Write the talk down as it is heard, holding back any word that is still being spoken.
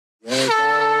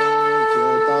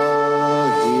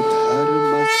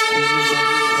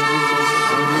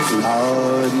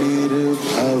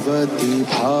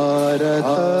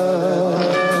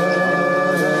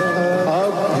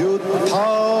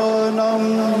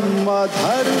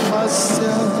ಧರ್ಮಸ್ಯ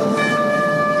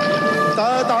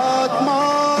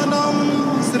ತದಾತ್ಮಾನಂ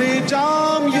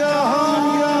ಸೃಜಾಮ್ಯಹಂ.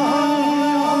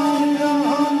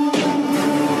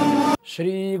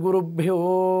 ಶ್ರೀ ಗುರುಭ್ಯೋ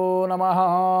ನಮಃ.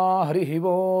 ಹರಿ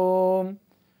ಓಂ.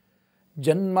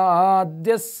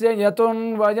 ಜನ್ಮಾದ್ಯಸ್ಯ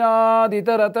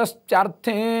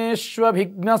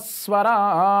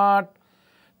ಯತೋನ್ವಯಾದಿತರತಶ್ಚಾರ್ಥೇಷ್ವಭಿಘ್ನಸ್ವರಾಟ್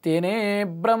ತೇನೇ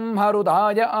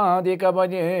ಬ್ರಹ್ಮಹೃದಾಯ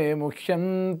ಆದಿಕವಯೇ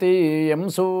ಮುಹ್ಯಂತಿ ಯಂ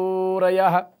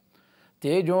ಸೂರಯಃ.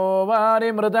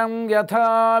 ತೇಜೋವಾರಿಮೃತಂ ಯಥಾ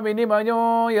ವಿನಿಮಯೋ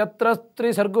ಯತ್ರ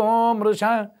ತ್ರಿಸರ್ಗೋ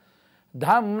ಮೃಷಾ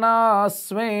ಧಾಮ್ನಾ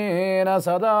ಸ್ವೇನ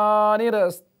ಸದಾ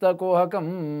ನಿರಸ್ತಕುಹಕಂ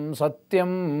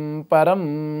ಸತ್ಯಂ ಪರಂ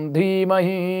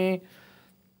ಧೀಮಹಿ.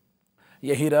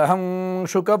 ಯಹಿರಹಂ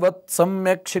ಶುಕವತ್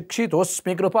ಸಮ್ಯಕ್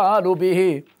ಶಿಕ್ಷಿತೋಸ್ಮಿ ಕೃಪಾಲುಭಿಃ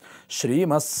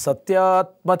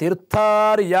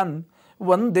ಶ್ರೀಮತ್ಸತ್ಯಾತ್ಮತೀರ್ಥಾರ್ಯಾನ್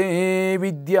ವಂದೇ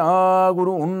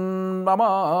ವಿದ್ಯಾಗುರೂನ್ ನಮ.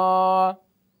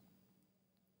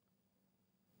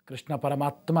 ಕೃಷ್ಣ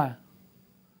ಪರಮಾತ್ಮ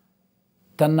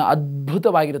ತನ್ನ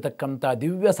ಅದ್ಭುತವಾಗಿರತಕ್ಕಂಥ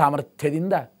ದಿವ್ಯ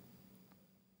ಸಾಮರ್ಥ್ಯದಿಂದ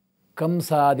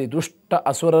ಕಂಸಾದಿ ದುಷ್ಟ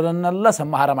ಅಸುರರನ್ನೆಲ್ಲ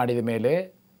ಸಂಹಾರ ಮಾಡಿದ ಮೇಲೆ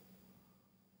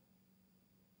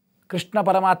ಕೃಷ್ಣ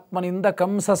ಪರಮಾತ್ಮನಿಂದ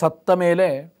ಕಂಸ ಸತ್ತ ಮೇಲೆ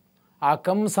ಆ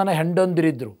ಕಂಸನ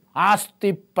ಹೆಂಡಂದಿರಿದ್ರು, ಆಸ್ತಿ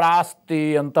ಪ್ರಾಸ್ತಿ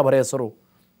ಅಂತ ಬರ ಹೆಸರು.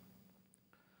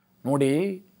 ನೋಡಿ,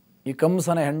 ಈ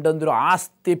ಕಂಸನ ಹೆಂಡಂದಿರು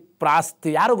ಆಸ್ತಿ ಪ್ರಾಸ್ತಿ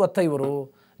ಯಾರು ಗೊತ್ತಾ? ಇವರು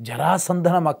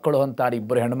ಜರಾಸಂಧನ ಮಕ್ಕಳು ಅಂತಾರೆ,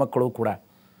 ಇಬ್ಬರು ಹೆಣ್ಮಕ್ಕಳು ಕೂಡ.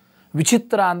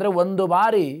 ವಿಚಿತ್ರ ಅಂದರೆ, ಒಂದು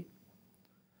ಬಾರಿ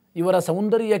ಇವರ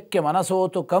ಸೌಂದರ್ಯಕ್ಕೆ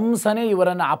ಮನಸೋತು ಕಂಸನೇ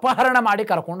ಇವರನ್ನು ಅಪಹರಣ ಮಾಡಿ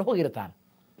ಕರ್ಕೊಂಡು ಹೋಗಿರ್ತಾನೆ.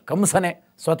 ಕಂಸನೇ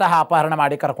ಸ್ವತಃ ಅಪಹರಣ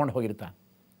ಮಾಡಿ ಕರ್ಕೊಂಡು ಹೋಗಿರ್ತಾನೆ.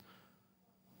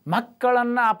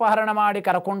 ಮಕ್ಕಳನ್ನು ಅಪಹರಣ ಮಾಡಿ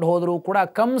ಕರ್ಕೊಂಡು ಹೋದರೂ ಕೂಡ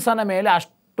ಕಂಸನ ಮೇಲೆ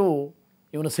ಅಷ್ಟು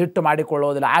ಇವನು ಸಿಟ್ಟು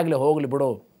ಮಾಡಿಕೊಳ್ಳೋದಿಲ್ಲ. ಆಗಲಿ ಹೋಗಲಿ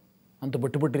ಬಿಡು ಅಂತ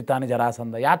ಬಿಟ್ಟುಬಿಟ್ಟಿರ್ತಾನೆ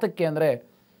ಜರಾಸಂಧ. ಯಾತಕ್ಕೆ ಅಂದರೆ,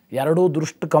 ಎರಡೂ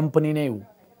ದುಷ್ಟ ಕಂಪನಿನೇ ಇವು,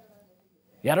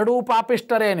 ಎರಡೂ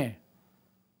ಪಾಪಿಷ್ಟರೇನೆ.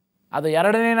 ಅದು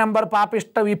 2ನೇ ನಂಬರ್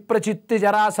ಪಾಪಿಷ್ಟ ವಿಪ್ರಚಿತ್ತಿ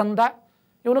ಜರಾಸಂಧ,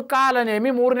 ಇವನು ಕಾಲನೇಮಿ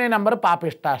 3ನೇ ನಂಬರ್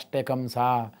ಪಾಪಿಷ್ಟ ಅಷ್ಟೇ ಕಂಸ.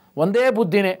 ಒಂದೇ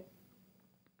ಬುದ್ಧಿನೇ.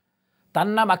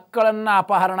 ತನ್ನ ಮಕ್ಕಳನ್ನು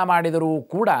ಅಪಹರಣ ಮಾಡಿದರೂ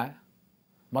ಕೂಡ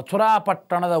ಮಥುರಾ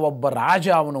ಪಟ್ಟಣದ ಒಬ್ಬ ರಾಜ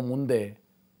ಅವನು ಮುಂದೆ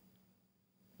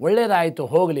ಒಳ್ಳೆಯದಾಯಿತು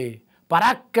ಹೋಗಲಿ,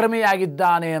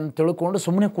 ಪರಾಕ್ರಮಿಯಾಗಿದ್ದಾನೆ ಅಂತ ತಿಳ್ಕೊಂಡು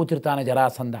ಸುಮ್ಮನೆ ಕೂತಿರ್ತಾನೆ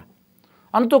ಜರಾಸಂಧ.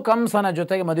 ಅಂತೂ ಕಂಸನ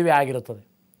ಜೊತೆಗೆ ಮದುವೆ ಆಗಿರುತ್ತದೆ.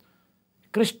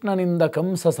 ಕೃಷ್ಣನಿಂದ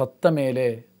ಕಂಸ ಸತ್ತ ಮೇಲೆ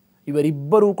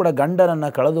ಇವರಿಬ್ಬರೂ ಕೂಡ ಗಂಡನನ್ನು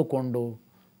ಕಳೆದುಕೊಂಡು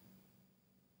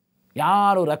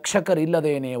ಯಾರು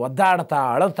ರಕ್ಷಕರಿಲ್ಲದೇನೆ ಒದ್ದಾಡ್ತಾ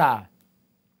ಅಳತಾ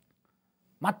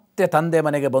ಮತ್ತೆ ತಂದೆ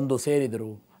ಮನೆಗೆ ಬಂದು ಸೇರಿದರು,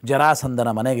 ಜರಾಸಂಧನ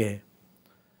ಮನೆಗೆ.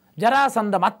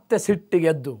 ಜರಾಸಂಧ ಮತ್ತೆ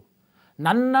ಸಿಟ್ಟಿಗೆದ್ದು,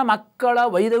 ನನ್ನ ಮಕ್ಕಳ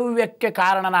ವೈದವ್ಯಕ್ಕೆ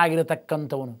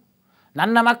ಕಾರಣನಾಗಿರತಕ್ಕಂಥವನು,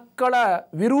 ನನ್ನ ಮಕ್ಕಳ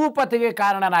ವಿರೂಪತೆಗೆ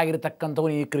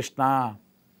ಕಾರಣನಾಗಿರತಕ್ಕಂಥವನು ಈ ಕೃಷ್ಣ.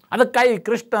 ಅದಕ್ಕಾಗಿ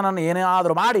ಕೃಷ್ಣನನ್ನು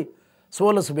ಏನಾದರೂ ಮಾಡಿ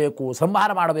ಸೋಲಿಸಬೇಕು, ಸಂಹಾರ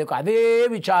ಮಾಡಬೇಕು, ಅದೇ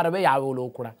ವಿಚಾರವೇ ಯಾವಾಗಲೂ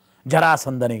ಕೂಡ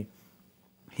ಜರಾಸಂಧನಿಗೆ.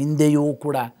 ಹಿಂದೆಯೂ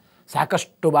ಕೂಡ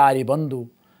ಸಾಕಷ್ಟು ಬಾರಿ ಬಂದು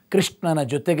ಕೃಷ್ಣನ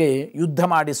ಜೊತೆಗೆ ಯುದ್ಧ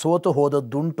ಮಾಡಿ ಸೋತು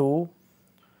ಹೋದದ್ದುಂಟು.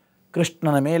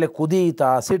 ಕೃಷ್ಣನ ಮೇಲೆ ಕುದೀತಾ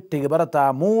ಸಿಟ್ಟಿಗೆ ಬರ್ತಾ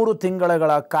 3 ತಿಂಗಳ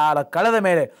ಕಾಲ ಕಳೆದ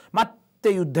ಮೇಲೆ ಮತ್ತೆ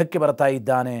ಯುದ್ಧಕ್ಕೆ ಬರ್ತಾ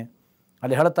ಇದ್ದಾನೆ.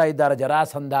 ಅಲ್ಲಿ ಹೇಳ್ತಾ ಇದ್ದಾರೆ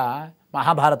ಜರಾಸಂಧ,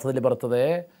 ಮಹಾಭಾರತದಲ್ಲಿ ಬರ್ತದೆ,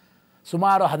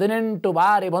 ಸುಮಾರು 18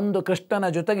 ಬಾರಿ ಬಂದು ಕೃಷ್ಣನ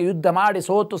ಜೊತೆಗೆ ಯುದ್ಧ ಮಾಡಿ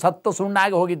ಸೋತು ಸತ್ತು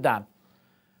ಸುಣ್ಣಾಗಿ ಹೋಗಿದ್ದಾನೆ.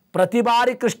 ಪ್ರತಿ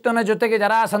ಬಾರಿ ಕೃಷ್ಣನ ಜೊತೆಗೆ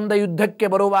ಜರಾಸಂಧ ಯುದ್ಧಕ್ಕೆ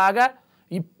ಬರುವಾಗ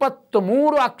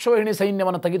 23 ಅಕ್ಷೋಹಿಣಿ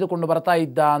ಸೈನ್ಯವನ್ನು ತೆಗೆದುಕೊಂಡು ಬರ್ತಾ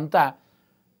ಇದ್ದ ಅಂತ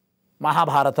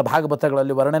ಮಹಾಭಾರತ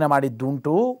ಭಾಗವತಗಳಲ್ಲಿ ವರ್ಣನೆ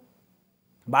ಮಾಡಿದ್ದುಂಟು.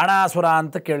 ಬಾಣಾಸುರ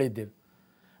ಅಂತ ಕೇಳಿದ್ದೀವಿ.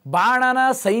 ಬಾಣನ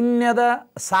ಸೈನ್ಯದ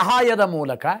ಸಹಾಯದ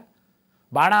ಮೂಲಕ,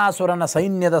 ಬಾಣಾಸುರನ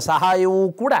ಸೈನ್ಯದ ಸಹಾಯವೂ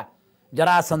ಕೂಡ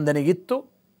ಜರಾಸಂಧನಿಗಿತ್ತು.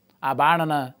 ಆ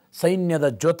ಬಾಣನ ಸೈನ್ಯದ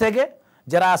ಜೊತೆಗೆ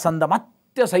ಜರಾಸಂಧ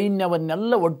ಮತ್ತೆ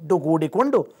ಸೈನ್ಯವನ್ನೆಲ್ಲ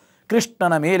ಒಟ್ಟುಗೂಡಿಕೊಂಡು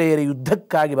ಕೃಷ್ಣನ ಮೇಲೆ ಏರಿ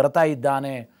ಯುದ್ಧಕ್ಕಾಗಿ ಬರ್ತಾ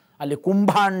ಇದ್ದಾನೆ. ಅಲ್ಲಿ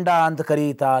ಕುಂಭಾಂಡ ಅಂತ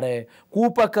ಕರೀತಾರೆ,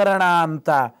 ಕೂಪಕರ್ಣ ಅಂತ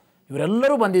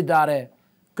ಇವರೆಲ್ಲರೂ ಬಂದಿದ್ದಾರೆ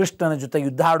ಕೃಷ್ಣನ ಜೊತೆ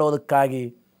ಯುದ್ಧ ಆಡೋದಕ್ಕಾಗಿ.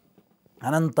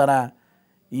 ಅನಂತರ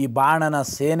ಈ ಬಾಣನ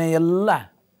ಸೇನೆಯೆಲ್ಲ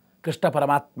ಕೃಷ್ಣ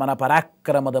ಪರಮಾತ್ಮನ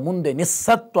ಪರಾಕ್ರಮದ ಮುಂದೆ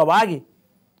ನಿಸ್ಸತ್ವವಾಗಿ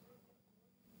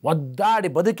ಒದ್ದಾಡಿ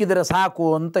ಬದುಕಿದರೆ ಸಾಕು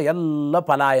ಅಂತ ಎಲ್ಲ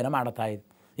ಪಲಾಯನ ಮಾಡ್ತಾ ಇದ್ರು.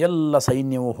 ಎಲ್ಲ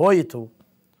ಸೈನ್ಯವು ಹೋಯಿತು.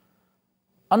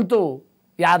 ಅಂತೂ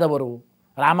ಯಾದವರು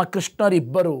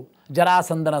ರಾಮಕೃಷ್ಣರಿಬ್ಬರು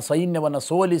ಜರಾಸಂಧನ ಸೈನ್ಯವನ್ನು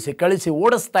ಸೋಲಿಸಿ ಕಳಿಸಿ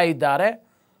ಓಡಿಸ್ತಾ ಇದ್ದಾರೆ.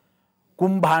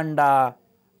 ಕುಂಭಾಂಡ,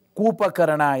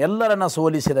 ಕೂಪಕರ್ಣ ಎಲ್ಲರನ್ನ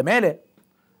ಸೋಲಿಸಿದ ಮೇಲೆ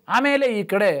ಆಮೇಲೆ ಈ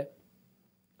ಕಡೆ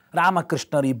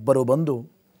ರಾಮಕೃಷ್ಣರಿಬ್ಬರು ಬಂದು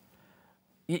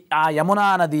ಆ ಯಮುನಾ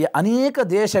ನದಿಯ ಅನೇಕ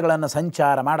ದೇಶಗಳನ್ನು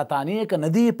ಸಂಚಾರ ಮಾಡುತ್ತಾ ಅನೇಕ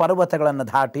ನದಿ ಪರ್ವತಗಳನ್ನು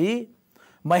ದಾಟಿ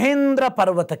ಮಹೇಂದ್ರ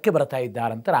ಪರ್ವತಕ್ಕೆ ಬರ್ತಾ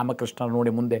ಇದ್ದಾರಂತೆ ರಾಮಕೃಷ್ಣರು.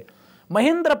 ನೋಡಿ ಮುಂದೆ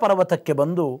ಮಹೇಂದ್ರ ಪರ್ವತಕ್ಕೆ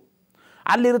ಬಂದು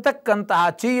ಅಲ್ಲಿರತಕ್ಕಂತಹ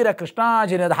ಚೀರ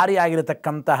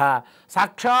ಕೃಷ್ಣಾಜಿನಧಾರಿಯಾಗಿರತಕ್ಕಂತಹ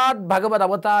ಸಾಕ್ಷಾತ್ ಭಗವದ್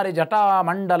ಅವತಾರಿ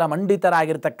ಜಟಾಮಂಡಲ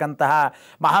ಮಂಡಿತರಾಗಿರ್ತಕ್ಕಂತಹ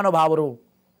ಮಹಾನುಭಾವರು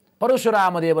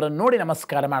ಪರಶುರಾಮ ದೇವರನ್ನು ನೋಡಿ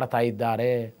ನಮಸ್ಕಾರ ಮಾಡ್ತಾ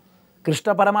ಇದ್ದಾರೆ. ಕೃಷ್ಣ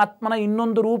ಪರಮಾತ್ಮನ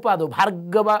ಇನ್ನೊಂದು ರೂಪ ಅದು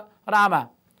ಭಾರ್ಗವ ರಾಮ,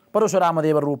 ಪರಶುರಾಮ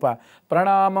ದೇವರ ರೂಪ.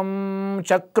 ಪ್ರಣಾಮಂ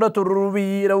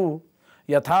ಚಕ್ರತುರ್ವೀರವು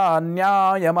ಯಥಾ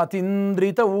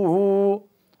ನ್ಯಾಯಮತೀಂದ್ರಿತವು.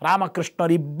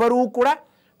 ರಾಮಕೃಷ್ಣರಿಬ್ಬರೂ ಕೂಡ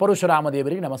ಪರಶುರಾಮ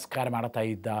ದೇವರಿಗೆ ನಮಸ್ಕಾರ ಮಾಡ್ತಾ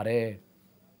ಇದ್ದಾರೆ.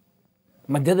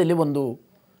 ಮಧ್ಯದಲ್ಲಿ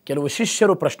ಕೆಲವು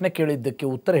ಶಿಷ್ಯರು ಪ್ರಶ್ನೆ ಕೇಳಿದ್ದಕ್ಕೆ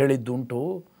ಉತ್ತರ ಹೇಳಿದ್ದುಂಟು.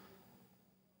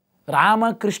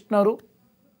 ರಾಮಕೃಷ್ಣರು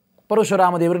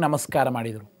ಪರಶುರಾಮ ದೇವರಿಗೆ ನಮಸ್ಕಾರ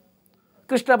ಮಾಡಿದರು.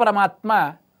 ಕೃಷ್ಣ ಪರಮಾತ್ಮ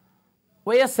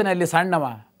ವಯಸ್ಸಿನಲ್ಲಿ ಸಣ್ಣವ,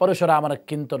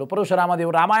 ಪರಶುರಾಮನಕ್ಕಿಂತಲೂ. ಪರಶುರಾಮ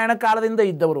ದೇವರು ರಾಮಾಯಣ ಕಾಲದಿಂದ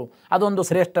ಇದ್ದವರು, ಅದೊಂದು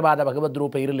ಶ್ರೇಷ್ಠವಾದ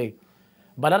ಭಗವದ್ರೂಪ ಇರಲಿ.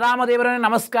 ಬಲರಾಮ ದೇವರನ್ನೇ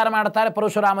ನಮಸ್ಕಾರ ಮಾಡ್ತಾರೆ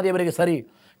ಪರಶುರಾಮ ದೇವರಿಗೆ, ಸರಿ.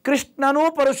 ಕೃಷ್ಣನೂ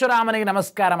ಪರಶುರಾಮನಿಗೆ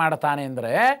ನಮಸ್ಕಾರ ಮಾಡ್ತಾನೆ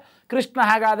ಅಂದರೆ ಕೃಷ್ಣ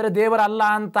ಹಾಗಾದರೆ ದೇವರಲ್ಲ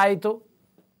ಅಂತಾಯಿತು.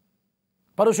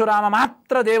 ಪರಶುರಾಮ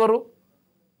ಮಾತ್ರ ದೇವರು,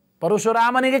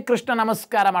 ಪರಶುರಾಮನಿಗೆ ಕೃಷ್ಣ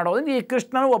ನಮಸ್ಕಾರ ಮಾಡೋದ್ರಿಂದ ಈ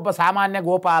ಕೃಷ್ಣನು ಒಬ್ಬ ಸಾಮಾನ್ಯ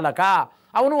ಗೋಪಾಲಕ,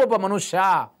 ಅವನು ಒಬ್ಬ ಮನುಷ್ಯ.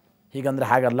 ಹೀಗಂದರೆ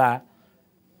ಹಾಗಲ್ಲ.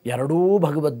 ಎರಡೂ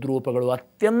ಭಗವದ್ರೂಪಗಳು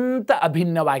ಅತ್ಯಂತ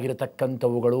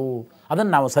ಅಭಿನ್ನವಾಗಿರತಕ್ಕಂಥವುಗಳು.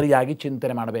 ಅದನ್ನು ನಾವು ಸರಿಯಾಗಿ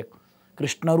ಚಿಂತನೆ ಮಾಡಬೇಕು.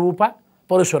 ಕೃಷ್ಣರೂಪ,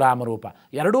 ಪರಶುರಾಮ ರೂಪ,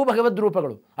 ಎರಡೂ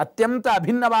ಭಗವದ್ರೂಪಗಳು ಅತ್ಯಂತ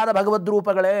ಅಭಿನ್ನವಾದ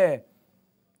ಭಗವದ್ರೂಪಗಳೇ.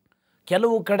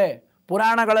 ಕೆಲವು ಕಡೆ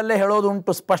ಪುರಾಣಗಳಲ್ಲೇ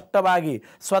ಹೇಳೋದುಂಟು ಸ್ಪಷ್ಟವಾಗಿ.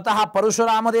 ಸ್ವತಃ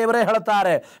ಪರಶುರಾಮ ದೇವರೇ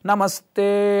ಹೇಳ್ತಾರೆ, ನಮಸ್ತೆ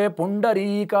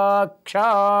ಪುಂಡರೀಕಾಕ್ಷ,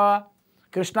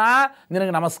 ಕೃಷ್ಣ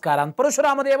ನಿನಗೆ ನಮಸ್ಕಾರ ಅಂತ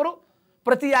ಪರಶುರಾಮ ದೇವರು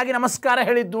ಪ್ರತಿಯಾಗಿ ನಮಸ್ಕಾರ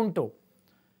ಹೇಳಿದ್ದುಂಟು.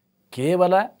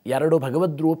 ಕೇವಲ ಎರಡು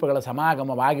ಭಗವದ್ರೂಪಗಳ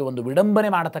ಸಮಾಗಮವಾಗಿ ಒಂದು ವಿಡಂಬನೆ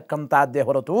ಮಾಡತಕ್ಕಂಥದ್ದೇ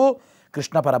ಹೊರತು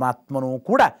ಕೃಷ್ಣ ಪರಮಾತ್ಮನೂ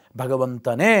ಕೂಡ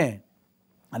ಭಗವಂತನೇ.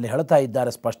 ಅಲ್ಲಿ ಹೇಳ್ತಾ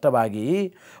ಇದ್ದಾರೆ ಸ್ಪಷ್ಟವಾಗಿ,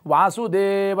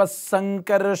 ವಾಸುದೇವ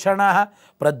ಸಂಕರ್ಷಣ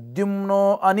ಪ್ರದ್ಯುಮ್ನೋ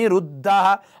ಅನಿರುದ್ಧ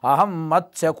ಅಹಂ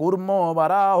ಮತ್ಸ್ಯ ಕೂರ್ಮೋ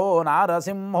ವರಾಹೋ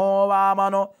ನಾರಸಿಂಹೋ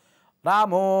ವಾಮನೋ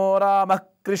ರಾಮೋ ರಾಮ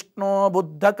ಕೃಷ್ಣೋ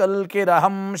ಬುದ್ಧ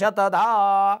ಕಲ್ಕಿರಹಂ ಶತದಾ.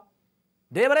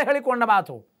 ದೇವರೇ ಹೇಳಿಕೊಂಡ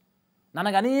ಮಾತು.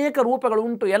 ನನಗೆ ಅನೇಕ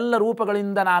ರೂಪಗಳುಂಟು, ಎಲ್ಲ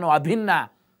ರೂಪಗಳಿಂದ ನಾನು ಅಭಿನ್ನ,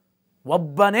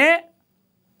 ಒಬ್ಬನೇ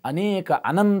ಅನೇಕ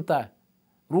ಅನಂತ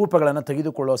ರೂಪಗಳನ್ನು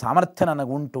ತೆಗೆದುಕೊಳ್ಳೋ ಸಾಮರ್ಥ್ಯ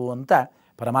ನನಗುಂಟು ಅಂತ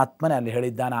ಪರಮಾತ್ಮನೇ ಅಲ್ಲಿ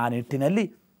ಹೇಳಿದ್ದಾನೆ. ಆ ನಿಟ್ಟಿನಲ್ಲಿ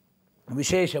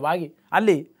ವಿಶೇಷವಾಗಿ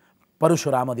ಅಲ್ಲಿ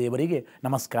ಪರಶುರಾಮ ದೇವರಿಗೆ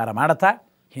ನಮಸ್ಕಾರ ಮಾಡ್ತಾ,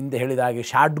 ಹಿಂದೆ ಹೇಳಿದಾಗೆ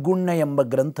ಷಾಡ್ಗುಣ್ಯ ಎಂಬ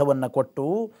ಗ್ರಂಥವನ್ನು ಕೊಟ್ಟು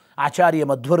ಆಚಾರ್ಯ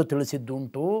ಮಧ್ವರು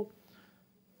ತಿಳಿಸಿದ್ದುಂಟು.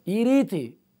 ಈ ರೀತಿ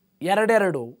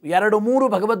ಎರಡು ಮೂರು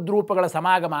ಭಗವದ್ರೂಪಗಳ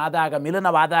ಸಮಾಗಮ ಆದಾಗ,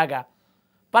 ಮಿಲನವಾದಾಗ,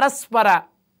 ಪರಸ್ಪರ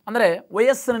ಅಂದರೆ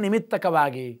ವಯಸ್ಸಿನ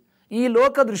ನಿಮಿತ್ತಕವಾಗಿ ಈ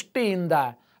ಲೋಕದೃಷ್ಟಿಯಿಂದ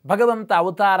ಭಗವಂತ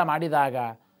ಅವತಾರ ಮಾಡಿದಾಗ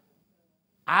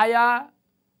ಆಯಾ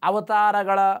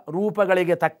ಅವತಾರಗಳ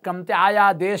ರೂಪಗಳಿಗೆ ತಕ್ಕಂತೆ, ಆಯಾ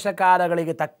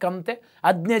ದೇಶಕಾಲಗಳಿಗೆ ತಕ್ಕಂತೆ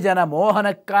ಅಜ್ಞಜನ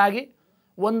ಮೋಹನಕ್ಕಾಗಿ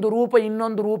ಒಂದು ರೂಪ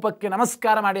ಇನ್ನೊಂದು ರೂಪಕ್ಕೆ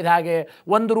ನಮಸ್ಕಾರ ಮಾಡಿದ ಹಾಗೆ,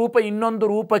 ಒಂದು ರೂಪ ಇನ್ನೊಂದು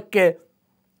ರೂಪಕ್ಕೆ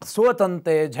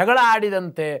ಸೋತಂತೆ, ಜಗಳ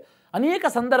ಆಡಿದಂತೆ ಅನೇಕ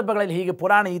ಸಂದರ್ಭಗಳಲ್ಲಿ ಹೀಗೆ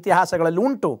ಪುರಾಣ ಇತಿಹಾಸಗಳಲ್ಲಿ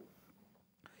ಉಂಟು.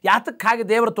 ಯಾತಕ್ಕಾಗಿ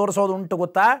ದೇವರು ತೋರಿಸೋದು ಉಂಟು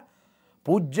ಗೊತ್ತಾ?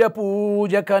 ಪೂಜ್ಯ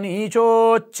ಪೂಜಕ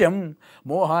ನೀಚೋಚ್ಯಂ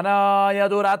ಮೋಹನಾಯ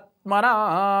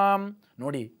ದುರಾತ್ಮನಾಂ.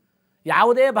 ನೋಡಿ,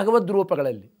 ಯಾವುದೇ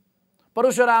ಭಗವದ್ರೂಪಗಳಲ್ಲಿ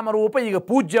ಪರಶುರಾಮ ರೂಪ ಈಗ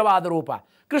ಪೂಜ್ಯವಾದ ರೂಪ.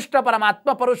 ಕೃಷ್ಣ ಪರಮಾತ್ಮ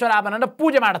ಪರಶುರಾಮನನ್ನು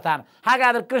ಪೂಜೆ ಮಾಡ್ತಾನೆ.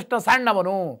 ಹಾಗಾದರೆ ಕೃಷ್ಣ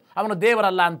ಸಣ್ಣವನು, ಅವನು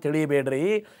ದೇವರಲ್ಲ ಅಂತ ತಿಳಿಯಬೇಡ್ರಿ.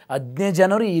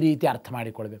 ಅಜ್ಞಜನರು ಈ ರೀತಿ ಅರ್ಥ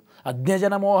ಮಾಡಿಕೊಳ್ಬೇಕು.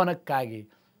 ಅಜ್ಞಜನ ಮೋಹನಕ್ಕಾಗಿ,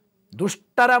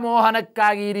 ದುಷ್ಟರ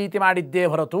ಮೋಹನಕ್ಕಾಗಿ ಈ ರೀತಿ ಮಾಡಿದ್ದೇ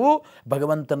ಹೊರತು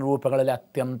ಭಗವಂತನ ರೂಪಗಳಲ್ಲಿ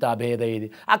ಅತ್ಯಂತ ಅಭೇದ ಇದೆ.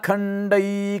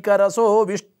 ಅಖಂಡೈಕರಸೋ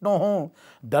ವಿಷ್ಣು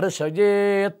ದರ್ಶಜೇ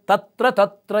ತತ್ರ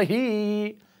ತತ್ರ ಹೀ.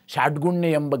 ಷಾಡ್ಗುಣ್ಯ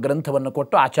ಎಂಬ ಗ್ರಂಥವನ್ನು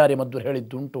ಕೊಟ್ಟು ಆಚಾರ್ಯ ಮಧ್ವರು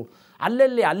ಹೇಳಿದ್ದುಂಟು.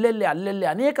 ಅಲ್ಲಲ್ಲಿ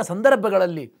ಅನೇಕ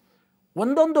ಸಂದರ್ಭಗಳಲ್ಲಿ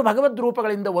ಒಂದೊಂದು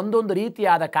ಭಗವದ್ರೂಪಗಳಿಂದ ಒಂದೊಂದು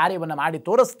ರೀತಿಯಾದ ಕಾರ್ಯವನ್ನು ಮಾಡಿ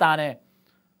ತೋರಿಸ್ತಾನೆ.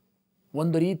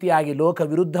 ಒಂದು ರೀತಿಯಾಗಿ ಲೋಕ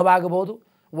ವಿರುದ್ಧವಾಗಬಹುದು,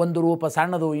 ಒಂದು ರೂಪ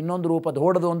ಸಣ್ಣದು, ಇನ್ನೊಂದು ರೂಪ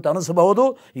ದೊಡ್ಡದು ಅಂತ ಅನಿಸಬಹುದು.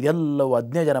 ಇದೆಲ್ಲವೂ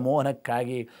ಅಜ್ಞಜನ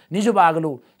ಮೋಹನಕ್ಕಾಗಿ.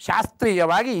 ನಿಜವಾಗಲೂ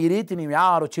ಶಾಸ್ತ್ರೀಯವಾಗಿ ಈ ರೀತಿ ನೀವು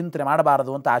ಯಾರು ಚಿಂತನೆ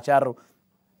ಮಾಡಬಾರದು ಅಂತ ಆಚಾರ್ಯರು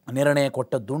ನಿರ್ಣಯ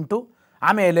ಕೊಟ್ಟದ್ದುಂಟು.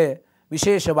 ಆಮೇಲೆ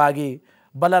ವಿಶೇಷವಾಗಿ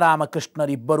ಬಲರಾಮ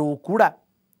ಕೃಷ್ಣರಿಬ್ಬರೂ ಕೂಡ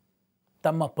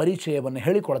ತಮ್ಮ ಪರಿಚಯವನ್ನು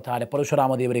ಹೇಳಿಕೊಳ್ತಾರೆ.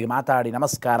 ಪರಶುರಾಮ ದೇವರಿಗೆ ಮಾತಾಡಿ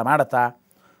ನಮಸ್ಕಾರ ಮಾಡ್ತಾ,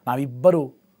 ನಾವಿಬ್ಬರು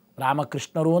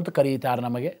ರಾಮಕೃಷ್ಣರು ಅಂತ ಕರೀತಾರೆ.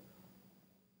 ನಮಗೆ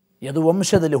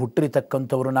ಯದುವಂಶದಲ್ಲಿ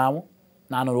ಹುಟ್ಟಿರತಕ್ಕಂಥವರು ನಾವು.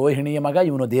 ನಾನು ರೋಹಿಣಿಯ ಮಗ,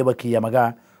 ಇವನು ದೇವಕಿಯ ಮಗ,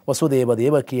 ವಸುದೇವ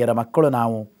ದೇವಕಿಯರ ಮಕ್ಕಳು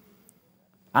ನಾವು.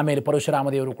 ಆಮೇಲೆ ಪರಶುರಾಮ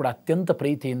ದೇವರು ಕೂಡ ಅತ್ಯಂತ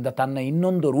ಪ್ರೀತಿಯಿಂದ ತನ್ನ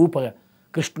ಇನ್ನೊಂದು ರೂಪ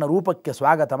ಕೃಷ್ಣ ರೂಪಕ್ಕೆ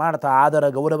ಸ್ವಾಗತ ಮಾಡ್ತಾ ಆದರ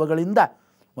ಗೌರವಗಳಿಂದ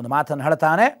ಒಂದು ಮಾತನ್ನು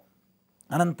ಹೇಳ್ತಾನೆ.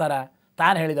 ಅನಂತರ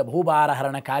ತಾನು ಹೇಳಿದ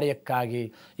ಭೂಭಾರಹರಣ ಕಾರ್ಯಕ್ಕಾಗಿ,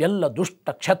 ಎಲ್ಲ ದುಷ್ಟ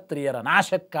ಕ್ಷತ್ರಿಯರ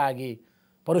ನಾಶಕ್ಕಾಗಿ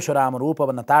ಪರಶುರಾಮ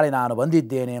ರೂಪವನ್ನು ತಾಳಿ ನಾನು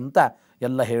ಬಂದಿದ್ದೇನೆ ಅಂತ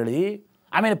ಎಲ್ಲ ಹೇಳಿ,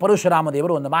 ಆಮೇಲೆ ಪರಶುರಾಮ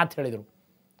ದೇವರು ಒಂದು ಮಾತು ಹೇಳಿದರು.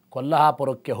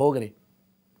 ಕೊಲ್ಹಾಪುರಕ್ಕೆ ಹೋಗ್ರಿ,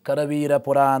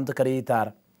 ಕರವೀರಪುರ ಅಂತ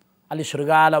ಕರೀತಾರೆ. ಅಲ್ಲಿ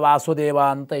ಶೃಗಾಲ ವಾಸುದೇವ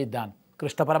ಅಂತ ಇದ್ದಾನೆ.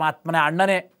 ಕೃಷ್ಣ ಪರಮಾತ್ಮನ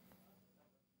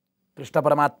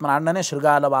ಅಣ್ಣನೇ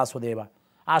ಶೃಗಾಲ ವಾಸುದೇವ.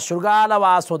 ಆ ಶೃಗಾಲ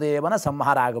ವಾಸುದೇವನ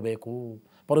ಸಂಹಾರ ಆಗಬೇಕು.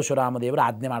 ಪರಶುರಾಮ ದೇವರು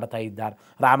ಆಜ್ಞೆ ಮಾಡ್ತಾ ಇದ್ದಾರೆ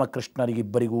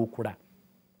ರಾಮಕೃಷ್ಣರಿಗಿಬ್ಬರಿಗೂ ಕೂಡ.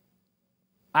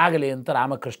 ಆಗಲಿ ಅಂತ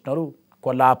ರಾಮಕೃಷ್ಣರು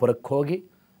ಕೊಲ್ಲಾಪುರಕ್ಕೆ ಹೋಗಿ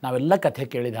ನಾವೆಲ್ಲ ಕಥೆ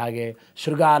ಕೇಳಿದ ಹಾಗೆ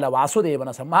ಶೃಗಾಲ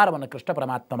ವಾಸುದೇವನ ಸಂಹಾರವನ್ನು ಕೃಷ್ಣ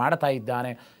ಪರಮಾತ್ಮ ಮಾಡ್ತಾ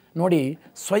ಇದ್ದಾನೆ ನೋಡಿ.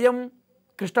 ಸ್ವಯಂ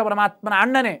ಕೃಷ್ಣ ಪರಮಾತ್ಮನ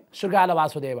ಅಣ್ಣನೇ ಶೃಗಾಲ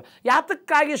ವಾಸುದೇವ.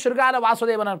 ಯಾತಕ್ಕಾಗಿ ಶೃಗಾಲ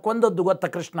ವಾಸುದೇವನ ಕೊಂದದ್ದು ಗೊತ್ತ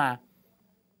ಕೃಷ್ಣ?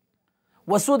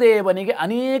 ವಸುದೇವನಿಗೆ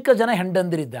ಅನೇಕ ಜನ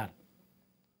ಹೆಂಡಂದಿರಿದ್ದಾರೆ.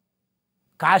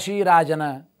 ಕಾಶಿರಾಜನ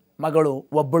ಮಗಳು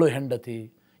ಒಬ್ಬಳು ಹೆಂಡತಿ,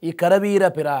 ಈ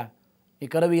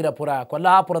ಕರವೀರಪುರ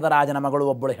ಕೊಲ್ಲಾಪುರದ ರಾಜನ ಮಗಳು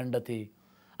ಒಬ್ಬಳು ಹೆಂಡತಿ,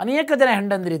 ಅನೇಕ ಜನ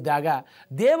ಹೆಂಡಂದಿರಿದ್ದಾಗ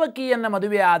ದೇವಕಿಯನ್ನು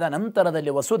ಮದುವೆಯಾದ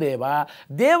ನಂತರದಲ್ಲಿ ವಸುದೇವ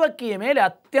ದೇವಕಿಯ ಮೇಲೆ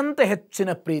ಅತ್ಯಂತ ಹೆಚ್ಚಿನ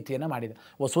ಪ್ರೀತಿಯನ್ನು ಮಾಡಿದ.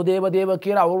 ವಸುದೇವ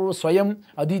ದೇವಕಿಯರು ಅವರು ಸ್ವಯಂ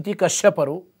ಅದಿತಿ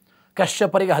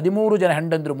ಕಶ್ಯಪರಿಗೆ 13 ಜನ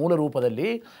ಹೆಂಡಂದಿರು ಮೂಲ ರೂಪದಲ್ಲಿ.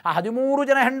 ಆ 13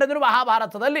 ಜನ ಹೆಂಡಂದಿರು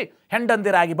ಮಹಾಭಾರತದಲ್ಲಿ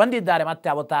ಹೆಂಡಂದಿರಾಗಿ ಬಂದಿದ್ದಾರೆ. ಮತ್ತೆ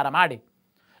ಅವತಾರ ಮಾಡಿ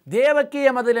ದೇವಕಿಯ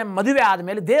ಮದುವೆ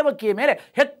ಆದಮೇಲೆ ದೇವಕಿಯ ಮೇಲೆ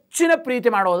ಹೆಚ್ಚಿನ ಪ್ರೀತಿ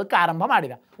ಮಾಡೋದಕ್ಕೆ ಆರಂಭ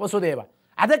ಮಾಡಿದ ವಸುದೇವ.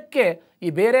 ಅದಕ್ಕೆ ಈ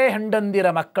ಬೇರೆ ಹೆಂಡಂದಿರ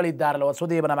ಮಕ್ಕಳಿದ್ದಾರಲ್ಲ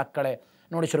ವಸುದೇವನ ಮಕ್ಕಳೇ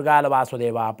ನೋಡಿ, ಶೃಗಾಲ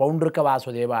ವಾಸುದೇವ, ಪೌಂಡ್ರಕ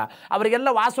ವಾಸುದೇವ, ಅವರಿಗೆಲ್ಲ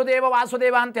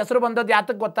ವಾಸುದೇವ ಅಂತ ಹೆಸರು ಬಂದದ್ದು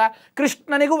ಯಾತಕ್ಕೆ ಗೊತ್ತಾ?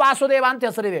 ಕೃಷ್ಣನಿಗೂ ವಾಸುದೇವ ಅಂತ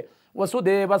ಹೆಸರಿದೆ.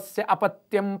 ವಸುದೇವಸ್ಯ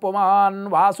ಅಪತ್ಯಂ ಪುಮಾನ್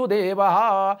ವಾಸುದೇವ,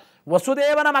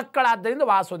 ವಸುದೇವನ ಮಕ್ಕಳಾದ್ದರಿಂದ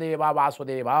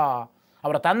ವಾಸುದೇವ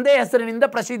ಅವರ ತಂದೆ ಹೆಸರಿನಿಂದ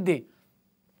ಪ್ರಸಿದ್ಧಿ.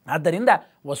 ಆದ್ದರಿಂದ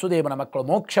ವಸುದೇವನ ಮಕ್ಕಳು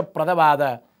ಮೋಕ್ಷಪ್ರದವಾದ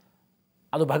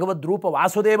ಅದು ಭಗವದ್ ರೂಪ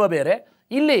ವಾಸುದೇವ ಬೇರೆ.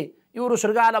 ಇಲ್ಲಿ ಇವರು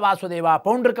ಶೃಗಾಲ ವಾಸುದೇವ,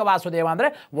 ಪೌಂಡ್ರಕ ವಾಸುದೇವ ಅಂದರೆ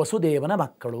ವಸುದೇವನ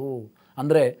ಮಕ್ಕಳು.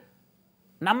 ಅಂದರೆ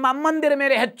ನಮ್ಮ ಅಮ್ಮಂದಿರ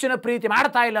ಮೇಲೆ ಹೆಚ್ಚಿನ ಪ್ರೀತಿ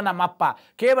ಮಾಡ್ತಾ ಇಲ್ಲ ನಮ್ಮಪ್ಪ,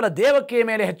 ಕೇವಲ ದೇವಕಿಯ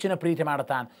ಮೇಲೆ ಹೆಚ್ಚಿನ ಪ್ರೀತಿ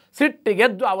ಮಾಡ್ತಾನೆ.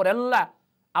 ಸಿಟ್ಟಿಗೆದ್ದು ಅವರೆಲ್ಲ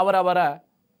ಅವರವರ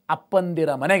ಅಪ್ಪಂದಿರ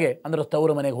ಮನೆಗೆ ಅಂದರೆ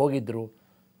ತವರು ಮನೆಗೆ ಹೋಗಿದ್ದರು.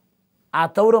 ಆ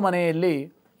ತವರು ಮನೆಯಲ್ಲಿ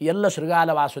ಎಲ್ಲ ಶೃಗಾಲ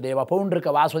ವಾಸುದೇವ, ಪೌಂಡ್ರಕ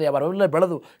ವಾಸುದೇವ ಅವರೆಲ್ಲ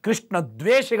ಬೆಳೆದು ಕೃಷ್ಣ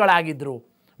ದ್ವೇಷಿಗಳಾಗಿದ್ದರು,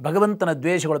 ಭಗವಂತನ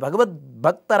ದ್ವೇಷಗಳು,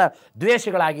 ಭಗವದ್ಭಕ್ತರ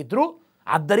ದ್ವೇಷಗಳಾಗಿದ್ದರು.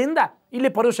 ಆದ್ದರಿಂದ ಇಲ್ಲಿ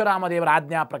ಪರಶುರಾಮ ದೇವರ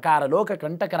ಆಜ್ಞಾ ಪ್ರಕಾರ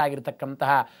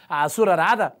ಲೋಕಕಂಟಕರಾಗಿರ್ತಕ್ಕಂತಹ ಆ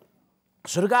ಅಸುರರಾದ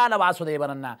ಶೃಗಾಲ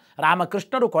ವಾಸುದೇವನನ್ನು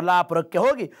ರಾಮಕೃಷ್ಣರು ಕೊಲ್ಲಾಪುರಕ್ಕೆ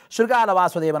ಹೋಗಿ ಶೃಗಾಲ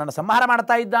ವಾಸುದೇವನನ್ನು ಸಂಹಾರ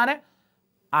ಮಾಡ್ತಾ ಇದ್ದಾನೆ.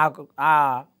 ಆ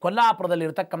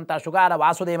ಕೊಲ್ಲಾಪುರದಲ್ಲಿರ್ತಕ್ಕಂಥ ಶೃಗಾಲ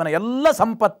ವಾಸುದೇವನ ಎಲ್ಲ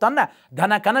ಸಂಪತ್ತನ್ನು,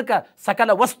 ಧನ ಕನಕ ಸಕಲ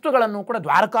ವಸ್ತುಗಳನ್ನು ಕೂಡ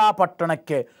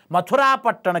ದ್ವಾರಕಾಪಟ್ಟಣಕ್ಕೆ,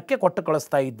 ಮಥುರಾಪಟ್ಟಣಕ್ಕೆ ಕೊಟ್ಟು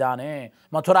ಕಳಿಸ್ತಾ ಇದ್ದಾನೆ.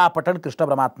 ಮಥುರಾಪಟ್ಟಣ ಕೃಷ್ಣ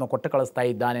ಪರಮಾತ್ಮ ಕೊಟ್ಟು ಕಳಿಸ್ತಾ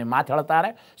ಇದ್ದಾನೆ ಮಾತು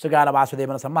ಹೇಳ್ತಾರೆ. ಶೃಗಾಲ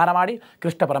ವಾಸುದೇವನ ಸಂಹಾರ ಮಾಡಿ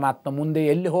ಕೃಷ್ಣ ಪರಮಾತ್ಮ ಮುಂದೆ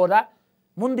ಎಲ್ಲಿ ಹೋದ,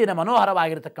 ಮುಂದಿನ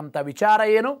ಮನೋಹರವಾಗಿರತಕ್ಕಂಥ ವಿಚಾರ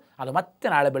ಏನು, ಅದು ಮತ್ತೆ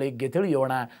ನಾಳೆ ಬೆಳಿಗ್ಗೆ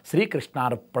ತಿಳಿಯೋಣ.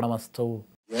 ಶ್ರೀಕೃಷ್ಣಾರ್ಪಣಮಸ್ತು.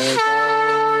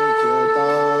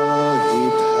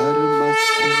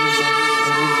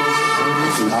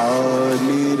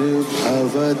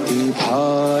 ग्लानिर्भवति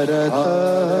भारत